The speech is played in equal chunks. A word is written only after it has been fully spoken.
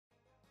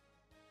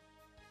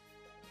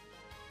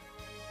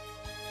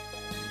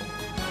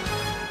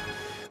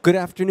Good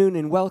afternoon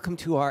and welcome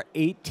to our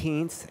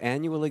 18th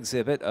annual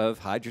exhibit of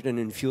hydrogen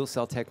and fuel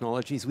cell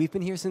technologies. We've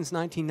been here since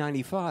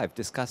 1995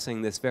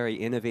 discussing this very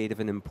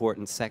innovative and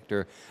important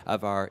sector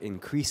of our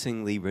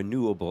increasingly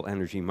renewable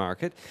energy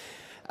market.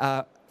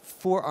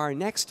 For our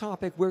next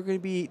topic, we're going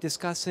to be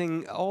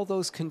discussing all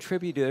those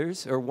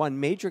contributors, or one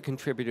major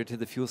contributor to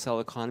the fuel cell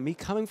economy,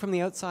 coming from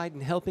the outside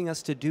and helping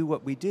us to do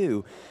what we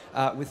do.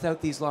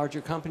 Without these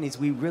larger companies,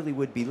 we really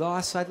would be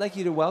lost. So I'd like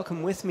you to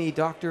welcome with me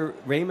Dr.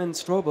 Raimund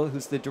Stroebel,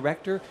 who's the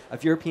Director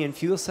of European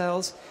Fuel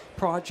Cells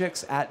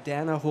Projects at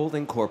Dana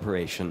Holding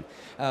Corporation.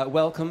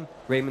 Welcome,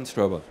 Raimund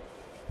Stroebel.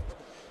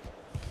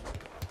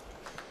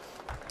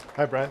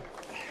 Hi, Brian.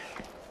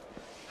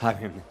 Hi,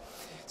 Raimund.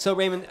 So,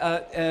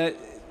 Raimund,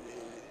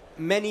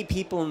 many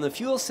people in the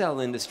fuel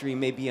cell industry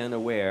may be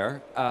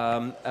unaware.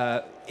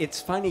 It's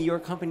funny your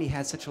company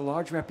has such a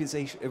large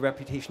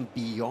reputation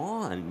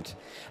beyond.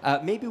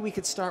 Maybe we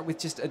could start with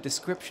just a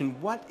description.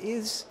 What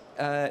is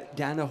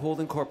Dana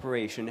Holding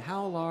Corporation?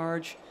 How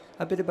large?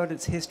 A bit about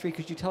its history.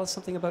 Could you tell us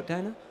something about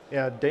Dana?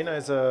 Yeah, Dana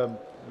is a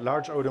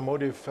large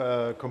automotive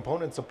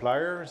component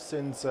supplier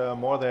since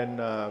more than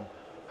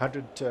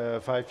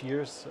 105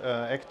 years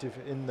active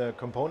in the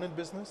component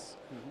business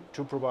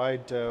to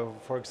provide,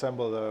 for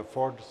example, the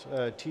Ford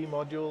T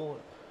module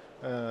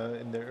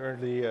in the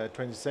early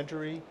 20th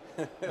century.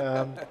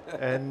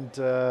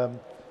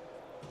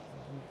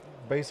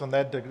 Based on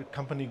that, the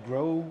company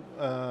grew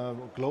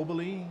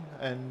globally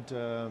and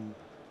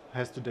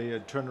has today a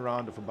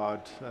turnaround of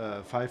about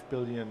 5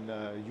 billion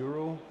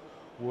euro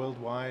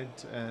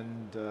worldwide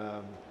and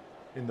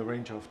in the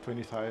range of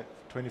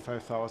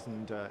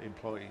 25,000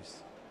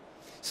 employees.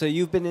 So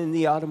you've been in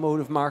the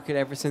automotive market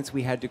ever since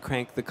we had to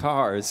crank the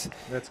cars.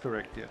 That's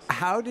correct, yes.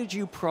 How did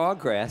you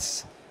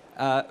progress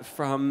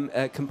from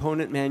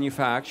component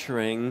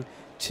manufacturing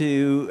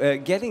to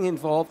getting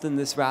involved in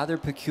this rather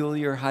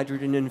peculiar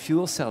hydrogen and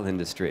fuel cell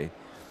industry?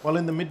 Well,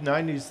 in the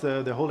mid-90s,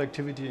 the whole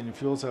activity in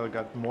fuel cell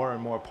got more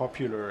and more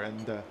popular.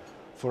 And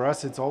for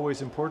us, it's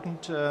always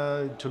important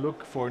to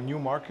look for new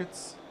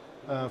markets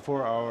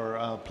for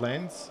our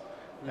plants.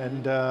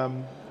 And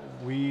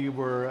we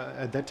were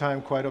at that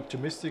time quite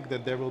optimistic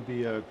that there will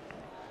be a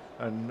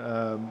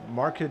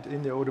market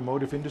in the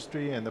automotive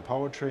industry and the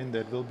powertrain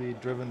that will be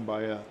driven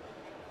by a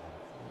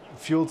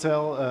fuel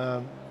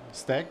cell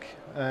stack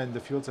and the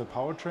fuel cell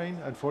powertrain.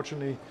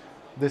 Unfortunately,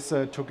 this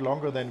took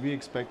longer than we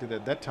expected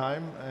at that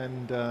time,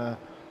 and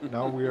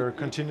now we are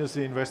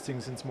continuously investing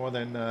since more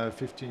than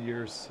 15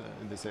 years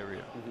in this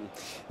area.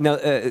 Now,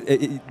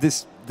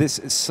 this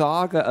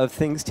saga of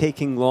things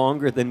taking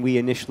longer than we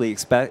initially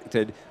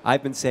expected,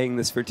 I've been saying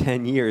this for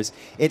 10 years,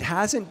 it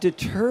hasn't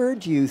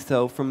deterred you,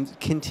 though, from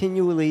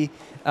continually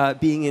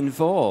being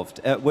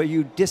involved. Were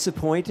you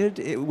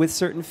disappointed with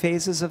certain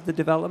phases of the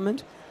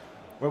development?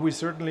 Well, we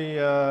certainly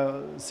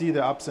see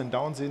the ups and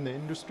downs in the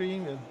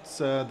industry. It's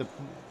the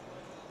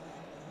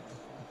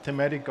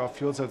thematic of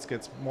fuel cells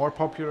gets more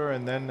popular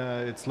and then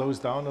it slows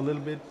down a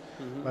little bit.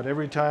 But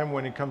every time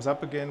when it comes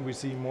up again, we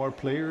see more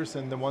players,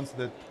 and the ones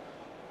that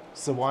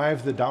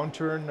survive the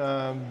downturn,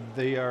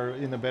 they are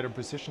in a better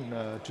position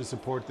to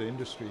support the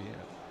industry.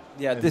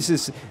 Yeah, this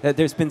is,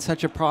 there's been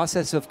such a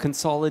process of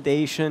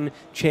consolidation,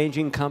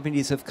 changing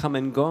companies have come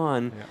and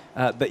gone,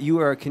 but you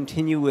are a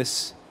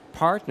continuous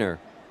partner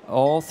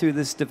all through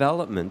this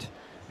development.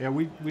 Yeah,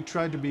 we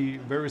try to be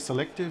very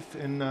selective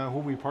in who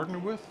we partner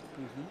with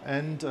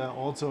and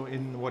also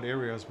in what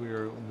areas we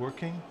are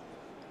working,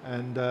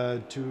 and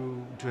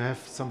to have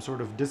some sort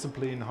of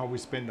discipline how we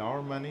spend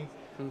our money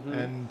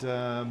and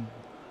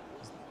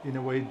in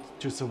a way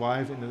to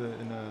survive in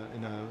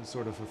a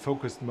sort of a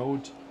focused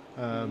mode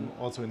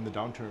also in the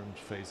downturn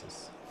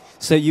phases.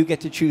 So you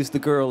get to choose the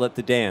girl at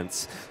the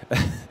dance.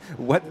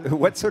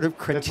 What sort of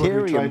criterium? That's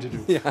what we try to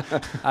do. Yeah,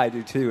 I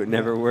do too. It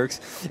never works.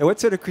 And what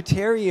sort of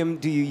criterium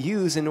do you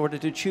use in order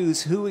to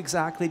choose who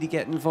exactly to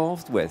get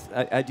involved with?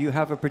 Do you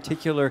have a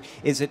particular?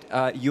 Is it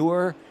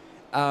your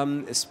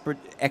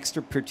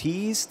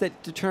expertise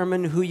that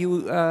determine who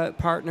you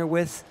partner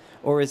with,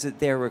 or is it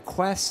their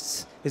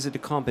requests? Is it a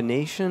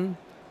combination?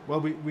 Well,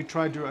 we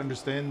try to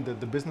understand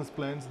the business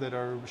plans that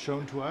are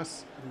shown to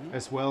us,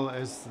 as well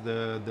as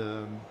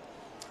the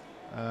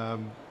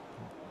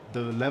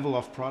level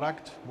of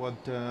product, what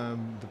the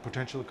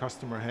potential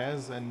customer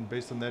has, and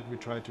based on that we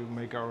try to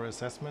make our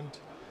assessment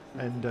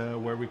and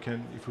where we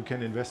can, if we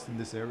can invest in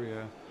this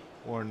area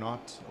or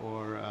not,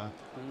 or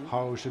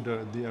how should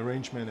the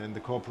arrangement and the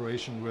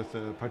cooperation with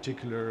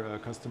particular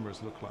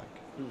customers look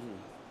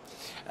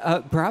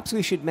like. Perhaps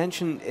we should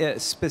mention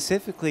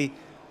specifically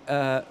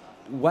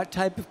what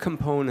type of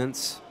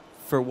components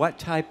for what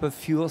type of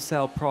fuel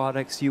cell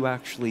products you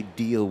actually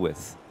deal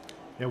with.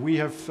 Yeah, we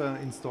have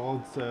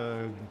installed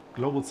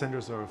global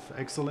centers of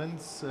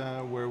excellence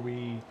where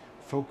we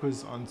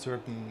focus on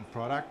certain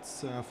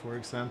products. For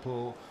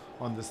example,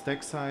 on the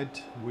stack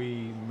side,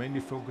 we mainly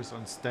focus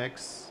on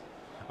stacks,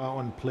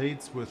 on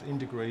plates with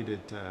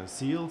integrated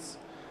seals.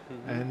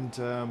 And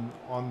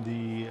on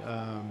the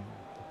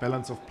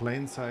balance of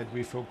plane side,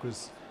 we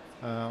focus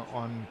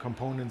on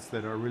components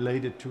that are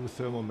related to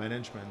thermal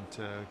management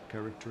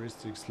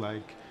characteristics,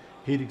 like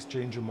heat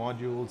exchanger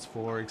modules,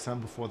 for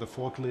example, for the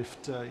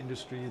forklift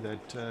industry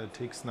that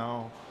takes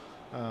now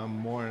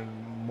more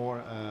and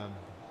more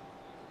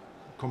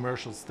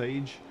commercial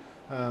stage,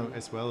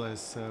 as well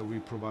as we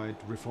provide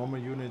reformer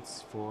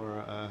units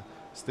for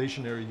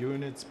stationary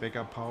units,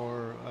 backup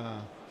power,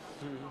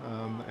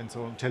 and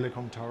so on,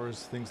 telecom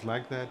towers, things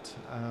like that.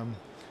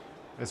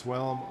 As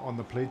well, on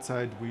the plate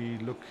side, we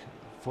look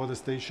for the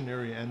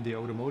stationary and the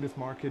automotive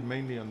market,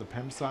 mainly on the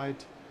PEM side,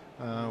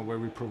 where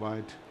we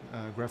provide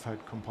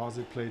graphite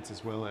composite plates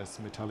as well as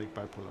metallic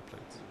bipolar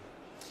plates.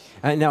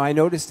 Now, I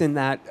noticed in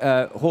that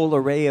whole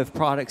array of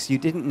products, you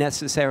didn't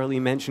necessarily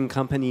mention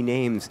company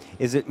names.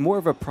 Is it more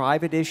of a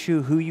private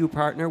issue who you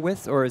partner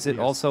with, or is it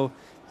also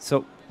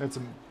so? That's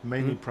a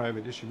mainly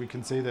private issue. We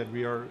can say that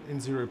we are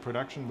in serial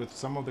production with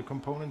some of the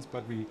components,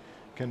 but we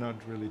cannot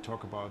really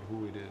talk about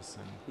who it is.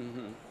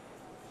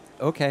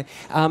 Okay.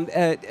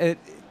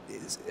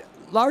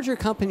 Larger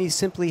companies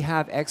simply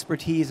have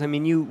expertise. I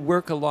mean, you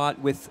work a lot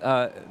with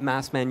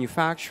mass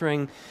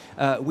manufacturing.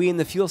 We in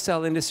the fuel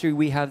cell industry,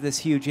 we have this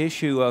huge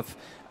issue of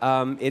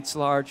it's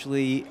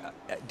largely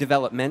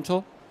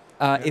developmental.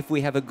 If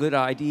we have a good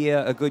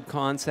idea, a good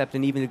concept,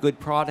 and even a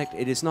good product,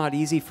 it is not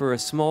easy for a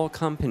small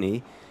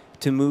company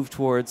to move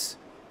towards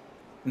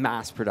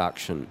mass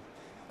production.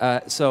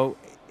 So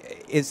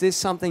is this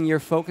something you're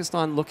focused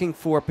on, looking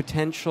for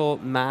potential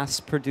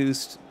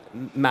mass-produced,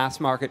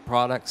 mass-market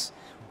products,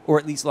 or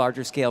at least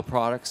larger scale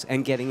products,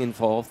 and getting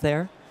involved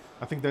there?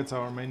 I think that's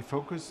our main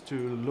focus, to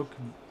look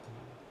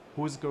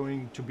who's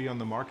going to be on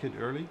the market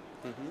early,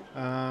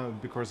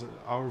 because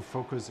our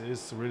focus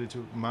is really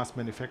to mass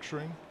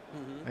manufacturing,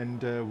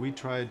 and we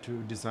try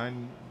to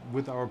design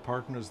with our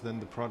partners then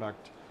the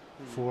product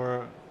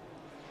for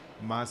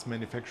mass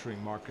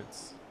manufacturing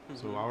markets.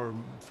 So our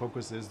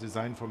focus is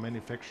design for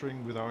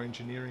manufacturing with our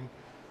engineering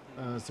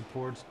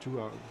support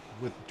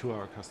to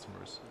our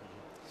customers.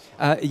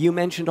 You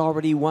mentioned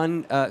already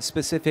one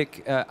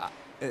specific,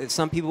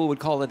 some people would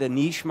call it a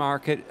niche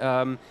market,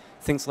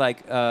 things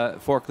like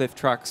forklift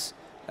trucks,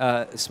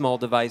 small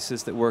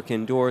devices that work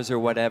indoors or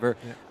whatever.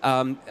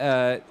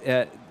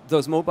 Yeah.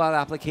 Those mobile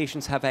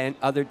applications have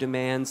other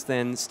demands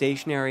than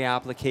stationary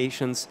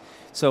applications.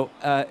 So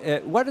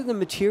what are the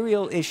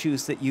material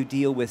issues that you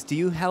deal with? Do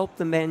you help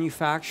the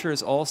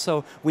manufacturers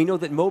also? We know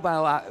that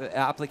mobile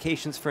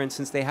applications, for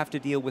instance, they have to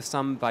deal with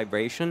some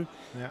vibration.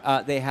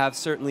 Yeah. They have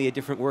certainly a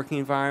different working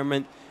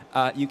environment.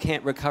 You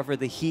can't recover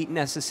the heat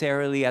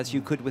necessarily as you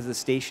could with a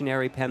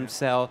stationary PEM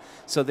cell.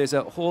 So there's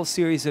a whole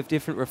series of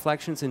different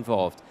reflections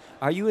involved.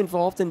 Are you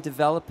involved in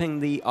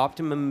developing the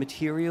optimum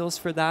materials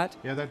for that?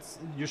 Yeah, that's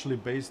usually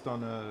based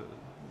on a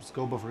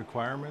scope of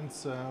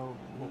requirements.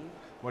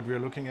 What we're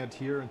looking at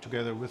here, and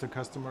together with the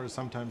customer,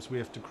 sometimes we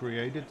have to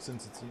create it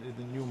since it's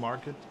a new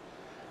market.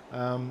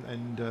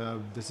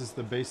 This is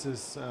the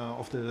basis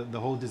of the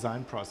whole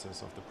design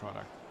process of the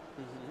product.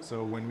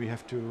 So when we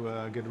have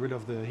to get rid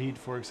of the heat,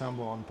 for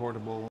example, on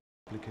portable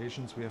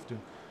applications, we have to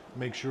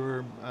make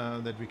sure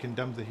that we can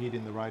dump the heat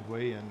in the right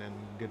way and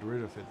get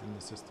rid of it in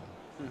the system.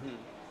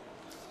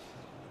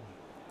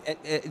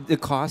 The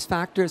cost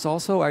factors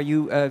also, are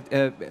you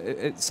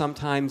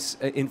sometimes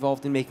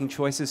involved in making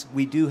choices?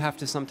 We do have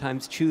to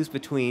sometimes choose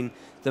between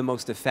the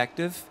most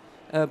effective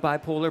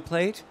bipolar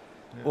plate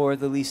or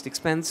the least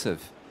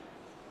expensive.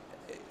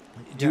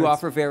 Do you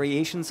offer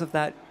variations of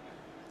that?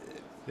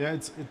 Yeah,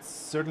 it's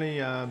certainly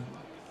a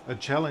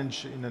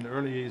challenge in an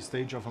early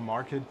stage of a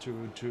market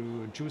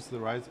to choose the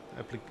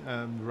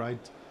right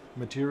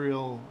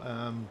material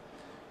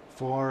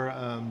for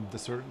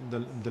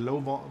the low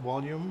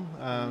volume,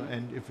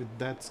 and if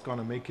that's going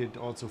to make it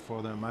also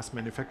for the mass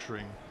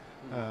manufacturing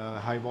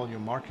high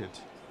volume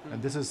market.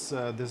 And this is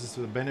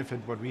the benefit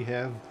what we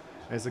have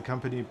as a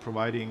company,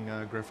 providing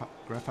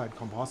graphite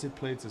composite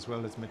plates as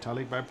well as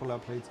metallic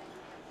bipolar plates.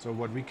 So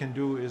what we can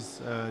do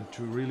is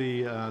to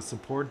really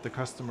support the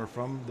customer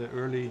from the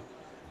early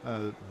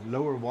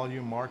lower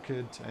volume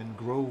market and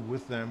grow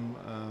with them,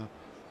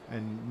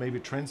 and maybe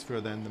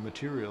transfer then the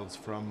materials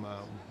from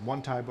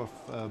one type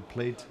of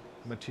plate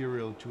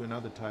material to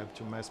another type,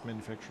 to mass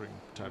manufacturing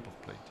type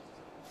of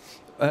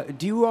plate.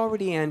 Do you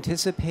already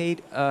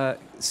anticipate a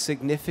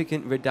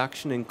significant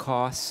reduction in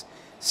costs?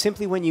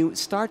 Simply when you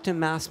start to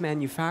mass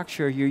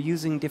manufacture, you're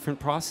using different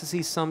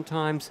processes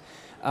sometimes,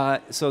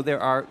 so there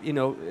are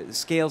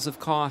scales of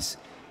costs.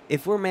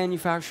 If we're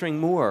manufacturing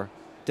more,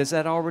 does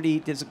it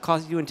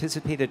cause you to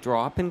anticipate a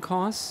drop in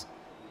costs?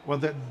 Well,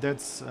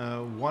 that's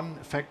one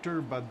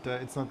factor, but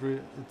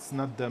it's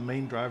not the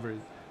main driver.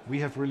 We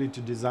have really to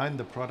design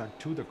the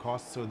product to the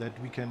cost so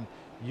that we can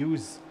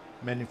use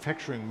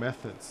manufacturing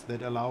methods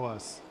that allow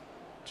us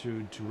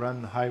to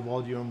run high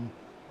volume,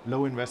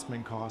 low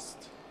investment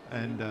cost,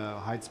 and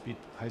high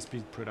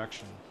speed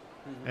production,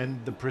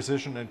 and the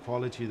precision and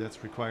quality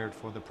that's required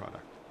for the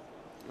product.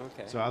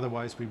 Okay. So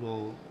otherwise we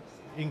will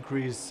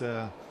increase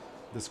the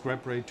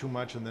scrap rate too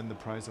much, and then the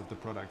price of the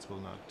products will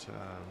not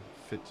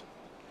fit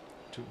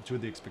to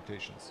the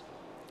expectations.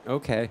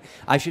 Okay.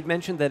 I should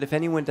mention that if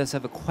anyone does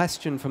have a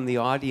question from the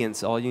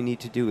audience, all you need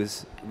to do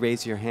is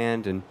raise your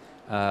hand, and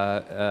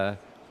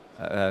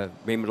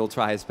Raymond will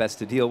try his best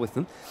to deal with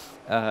them.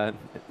 Uh,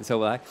 so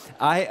will I.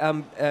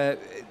 I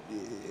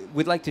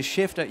would like to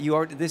shift.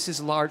 This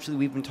is largely,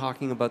 we've been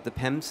talking about the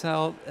PEM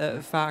cell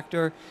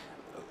factor.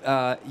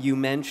 You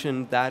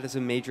mentioned that as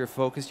a major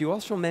focus. You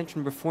also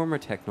mentioned reformer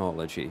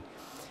technology.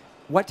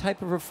 What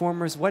type of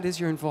reformers? What is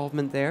your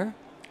involvement there?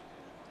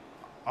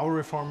 Our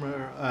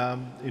reformer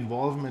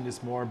involvement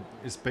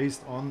is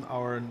based on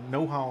our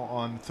know-how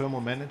on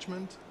thermal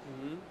management.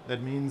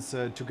 That means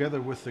together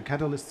with the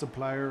catalyst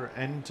supplier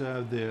and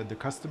the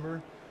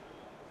customer,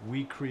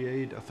 we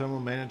create a thermal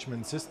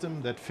management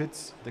system that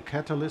fits the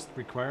catalyst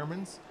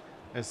requirements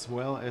as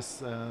well as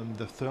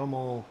the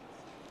thermal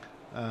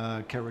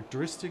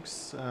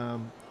characteristics,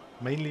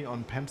 mainly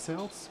on PEM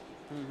cells.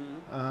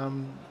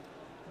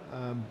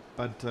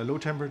 But low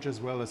temperature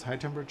as well as high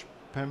temperature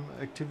PEM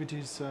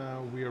activities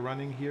we are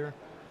running here.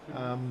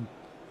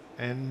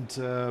 And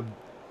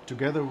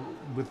together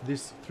with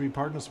these three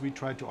partners, we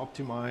try to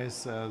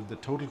optimize the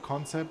total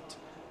concept.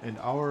 And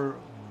our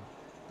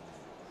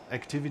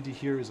activity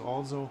here is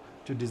also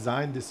to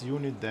design this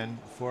unit then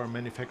for a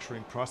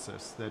manufacturing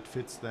process that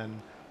fits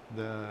then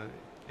the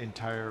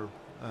entire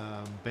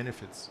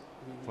benefits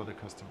for the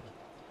customer.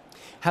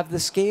 Have the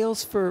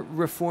scales for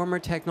reformer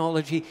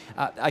technology,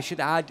 I should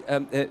add,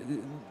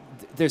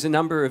 there's a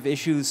number of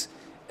issues,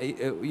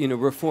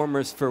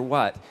 reformers for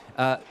what?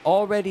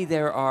 Already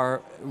there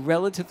are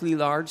relatively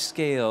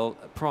large-scale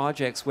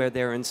projects where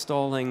they're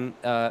installing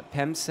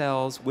PEM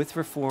cells with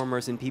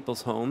reformers in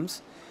people's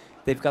homes.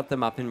 They've got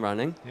them up and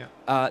running.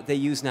 Yeah. They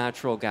use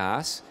natural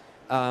gas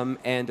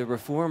and a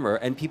reformer.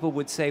 And people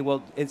would say,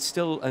 well, it's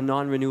still a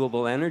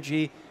non-renewable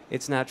energy.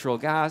 It's natural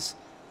gas.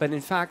 But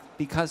in fact,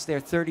 because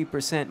they're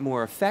 30%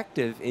 more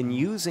effective in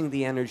using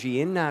the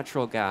energy in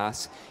natural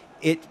gas,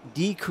 it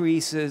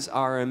decreases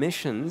our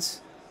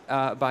emissions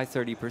by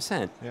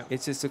 30%. Yeah.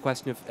 It's just a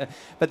question of...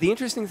 but the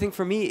interesting thing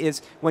for me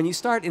is when you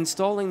start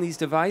installing these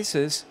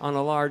devices on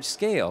a large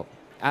scale,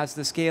 as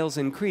the scales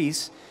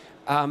increase,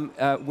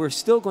 we're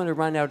still going to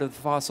run out of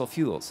fossil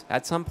fuels.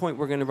 At some point,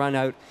 we're going to run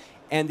out.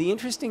 And the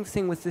interesting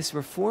thing with this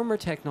reformer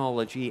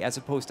technology, as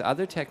opposed to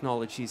other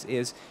technologies,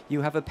 is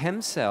you have a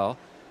PEM cell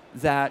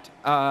that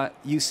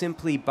you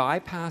simply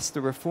bypass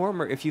the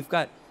reformer if you've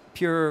got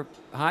pure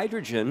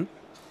hydrogen,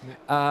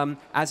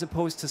 as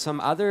opposed to some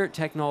other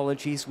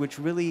technologies which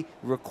really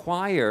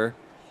require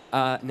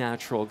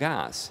natural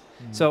gas.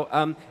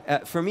 So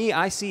for me,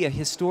 I see a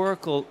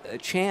historical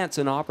chance,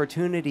 an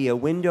opportunity, a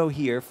window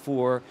here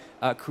for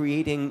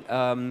creating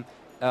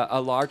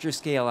a larger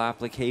scale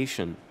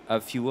application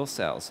of fuel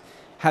cells.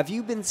 Have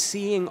you been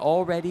seeing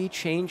already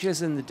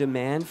changes in the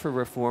demand for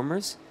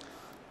reformers?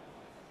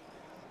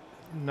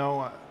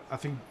 No, I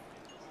think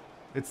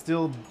it's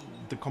still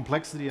the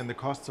complexity and the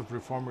costs of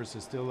reformers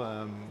is still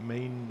a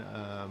main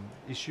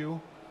issue,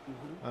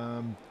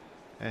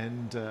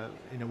 and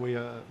in a way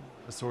a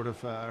sort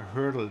of a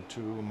hurdle to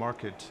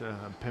market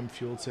PEM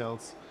fuel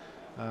cells.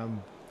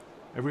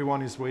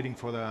 Everyone is waiting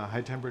for the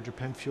high temperature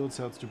PEM fuel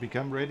cells to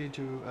become ready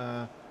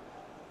to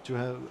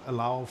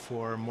allow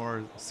for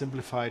more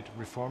simplified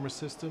reformer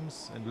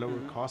systems and lower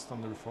cost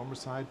on the reformer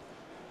side.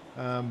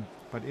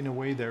 But in a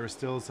way, there is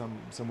still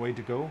some way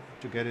to go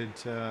to get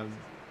it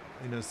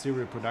in a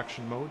serial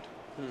production mode.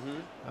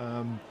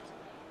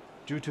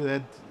 Due to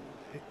that,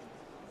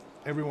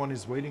 everyone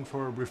is waiting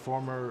for a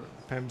reformer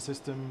PEM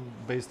system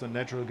based on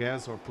natural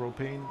gas or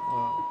propane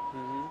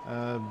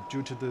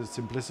due to the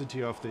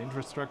simplicity of the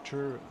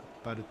infrastructure,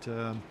 but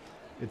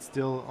it's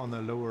still on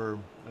a lower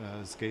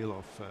scale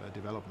of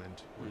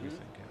development, what do you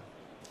think? Yeah.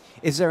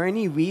 Is there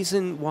any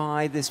reason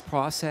why this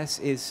process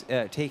is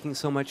taking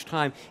so much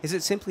time? Is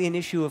it simply an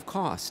issue of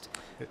cost?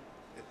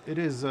 It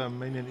is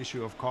mainly an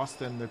issue of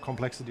cost and the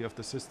complexity of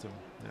the system.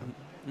 Yeah.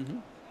 Yeah.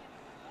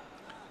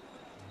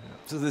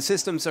 So the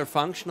systems are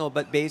functional,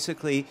 but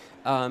basically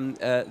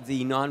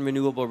the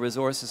non-renewable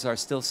resources are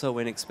still so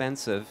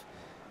inexpensive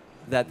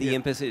that the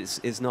impetus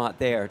is not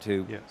there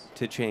to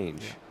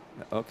change. Yeah.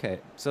 Okay,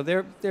 so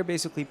they're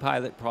basically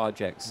pilot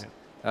projects.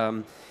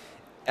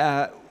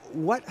 Yeah.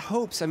 What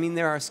hopes? I mean,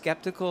 there are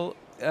skeptical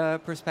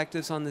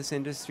perspectives on this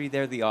industry.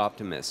 They're the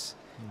optimists.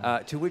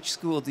 To which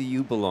school do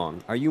you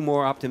belong? Are you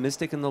more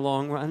optimistic in the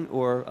long run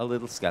or a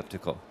little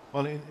skeptical?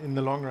 Well, in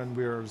the long run,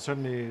 we are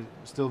certainly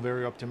still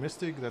very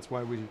optimistic. That's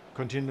why we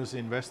continuously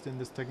invest in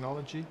this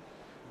technology.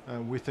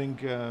 We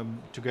think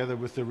together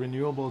with the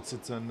renewables,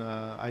 it's an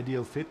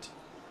ideal fit.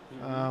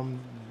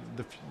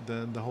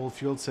 The whole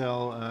fuel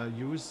cell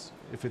use,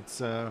 if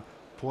it's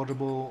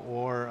portable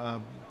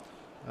or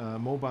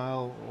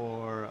mobile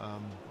or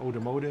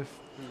automotive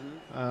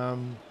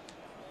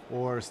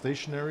or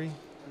stationary.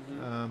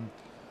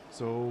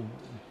 So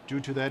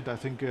due to that, I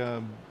think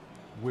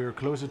we're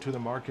closer to the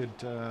market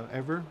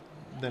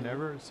than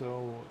ever.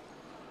 So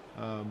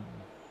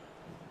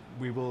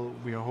we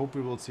hope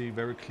we will see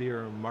very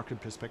clear market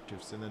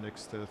perspectives in the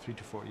next 3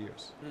 to 4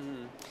 years.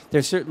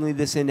 There's certainly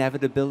this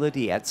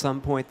inevitability. At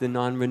some point, the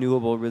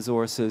non-renewable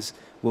resources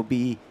will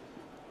be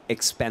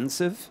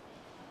expensive,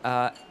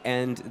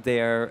 and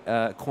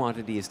their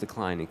quantity is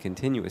declining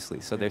continuously.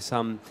 So there's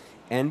some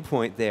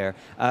endpoint there.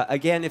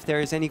 Again, if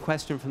there is any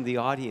question from the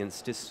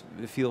audience, just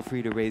feel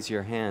free to raise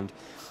your hand.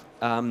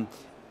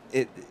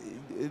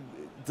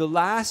 The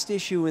last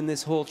issue in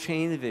this whole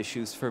chain of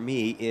issues for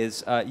me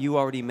is, you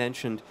already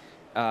mentioned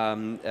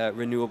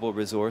renewable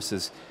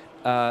resources.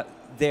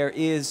 There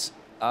is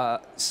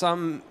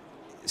some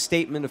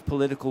statement of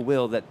political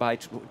will that by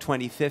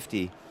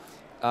 2050,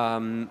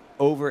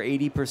 over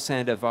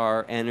 80% of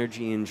our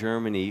energy in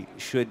Germany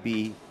should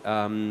be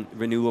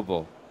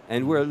renewable.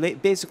 And we're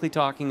basically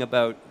talking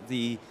about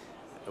the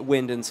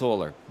wind and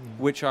solar,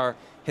 which are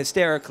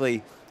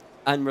hysterically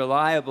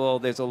unreliable.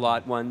 There's a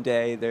lot one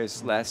day,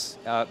 there's less.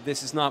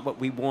 This is not what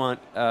we want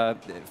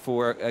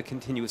for a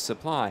continuous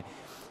supply.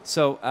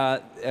 So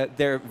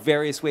there are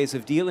various ways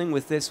of dealing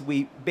with this.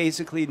 We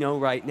basically know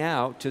right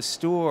now to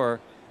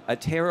store a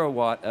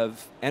terawatt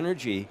of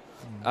energy,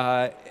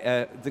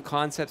 the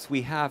concepts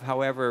we have,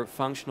 however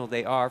functional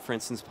they are, for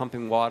instance,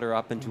 pumping water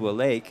up into a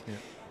lake,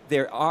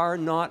 there are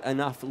not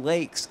enough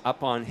lakes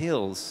up on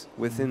hills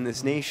within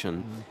this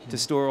nation to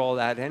store all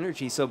that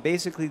energy. So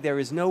basically there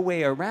is no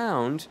way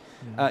around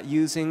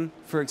using,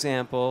 for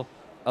example,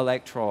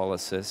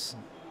 electrolysis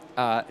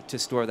to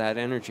store that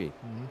energy.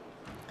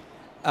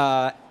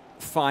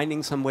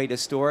 Finding some way to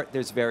store it,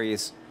 there's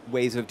various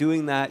ways of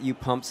doing that. You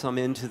pump some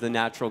into the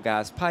natural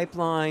gas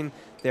pipeline.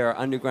 There are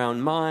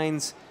underground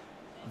mines.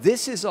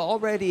 This is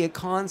already a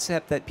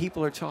concept that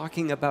people are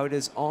talking about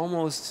as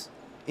almost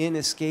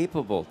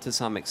inescapable to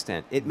some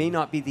extent. It may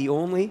not be the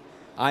only.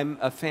 I'm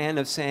a fan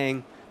of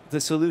saying the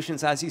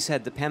solutions, as you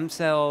said, the PEM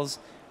cells,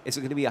 is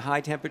it going to be a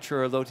high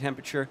temperature or low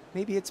temperature?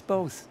 Maybe it's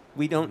both.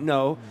 We don't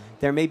know.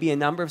 There may be a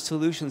number of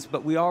solutions,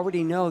 but we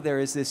already know there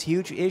is this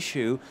huge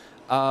issue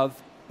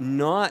of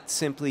not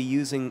simply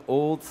using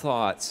old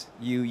thoughts.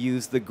 You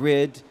use the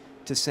grid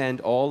to send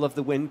all of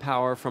the wind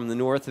power from the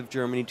north of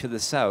Germany to the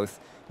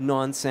south.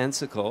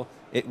 Nonsensical.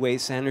 It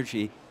wastes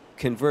energy.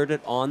 Convert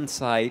it on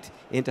site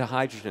into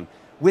hydrogen.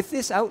 With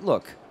this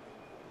outlook,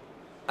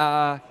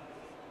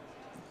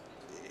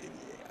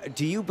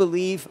 do you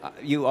believe,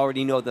 you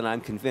already know that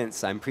I'm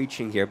convinced, I'm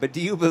preaching here, but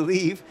do you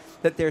believe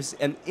that there's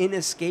an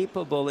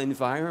inescapable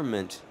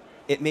environment,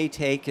 it may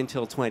take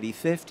until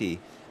 2050,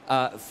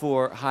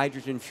 for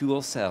hydrogen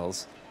fuel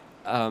cells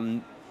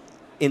in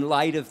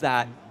light of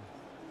that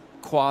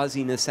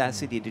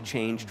quasi-necessity to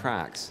change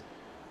tracks?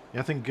 Yeah,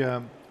 I think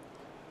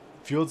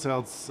fuel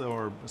cells,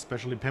 or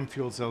especially PEM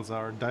fuel cells,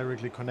 are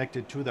directly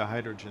connected to the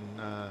hydrogen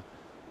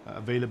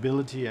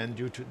availability and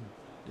due to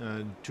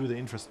the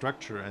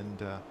infrastructure.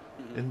 And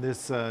in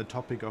this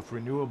topic of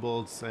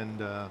renewables and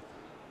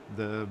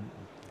the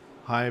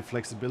high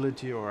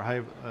flexibility or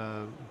high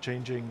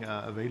changing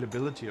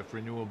availability of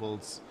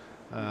renewables,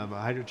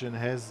 hydrogen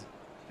has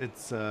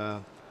its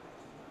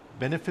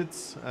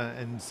benefits,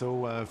 and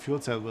so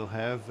fuel cell will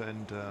have,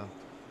 and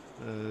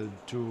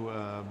to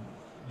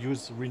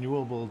use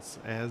renewables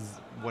as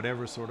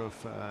whatever sort of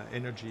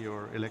energy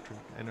or electric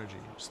energy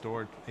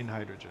stored in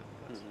hydrogen.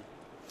 Yes.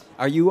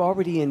 Are you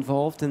already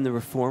involved in the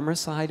reformer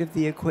side of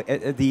the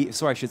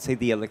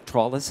the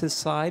electrolysis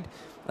side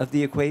of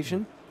the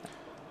equation?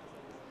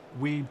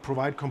 We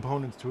provide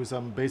components to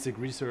some basic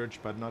research,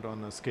 but not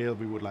on a scale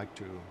we would like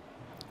to.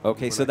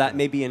 Okay, so that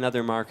may be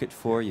another market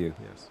for you.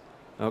 Yes.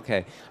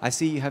 Okay, I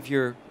see you have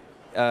your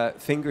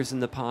fingers in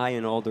the pie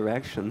in all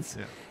directions.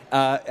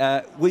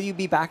 Yeah. Will you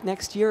be back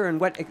next year, and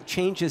what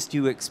changes do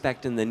you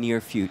expect in the near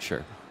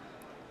future?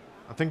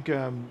 I think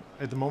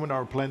at the moment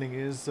our planning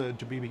is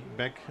to be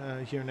back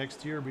here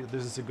next year.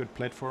 This is a good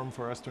platform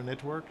for us to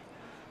network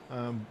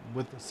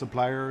with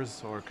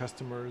suppliers or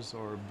customers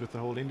or with the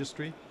whole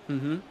industry.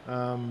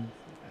 Yeah,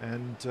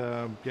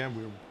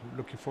 we're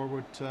looking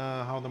forward to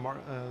how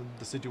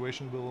the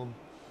situation will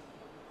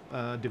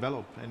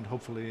develop, and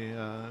hopefully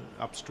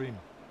upstream.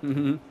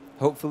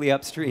 Hopefully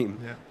upstream.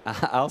 Yeah.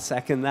 I'll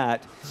second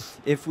that.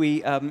 If we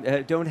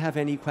don't have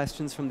any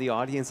questions from the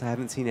audience, I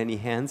haven't seen any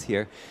hands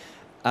here.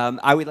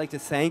 I would like to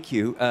thank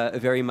you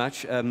very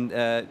much,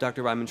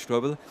 Dr. Raimund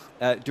Stroebel,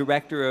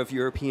 Director of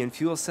European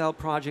Fuel Cell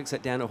Projects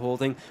at Dana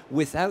Holding.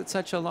 Without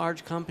such a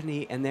large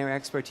company and their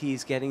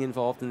expertise getting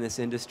involved in this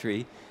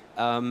industry,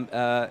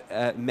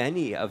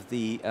 many of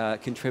the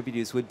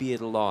contributors would be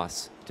at a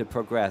loss to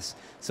progress.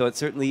 So it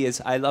certainly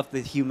is. I love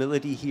the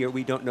humility here.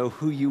 We don't know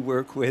who you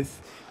work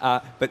with,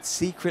 but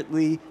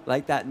secretly,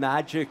 like that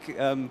magic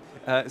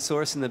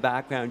source in the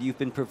background, you've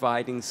been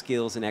providing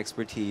skills and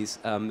expertise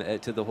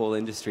to the whole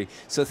industry.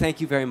 So thank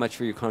you very much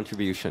for your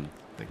contribution.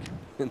 Thank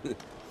you.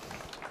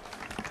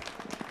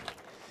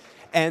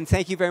 And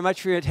thank you very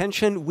much for your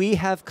attention. We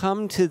have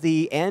come to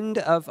the end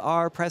of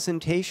our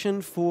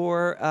presentation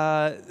for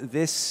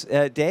this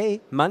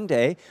day,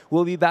 Monday.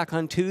 We'll be back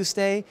on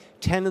Tuesday,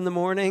 10 in the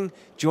morning.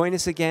 Join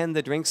us again.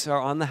 The drinks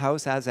are on the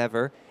house as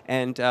ever.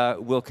 And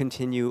we'll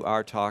continue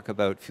our talk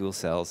about fuel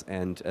cells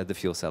and the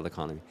fuel cell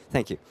economy.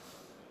 Thank you.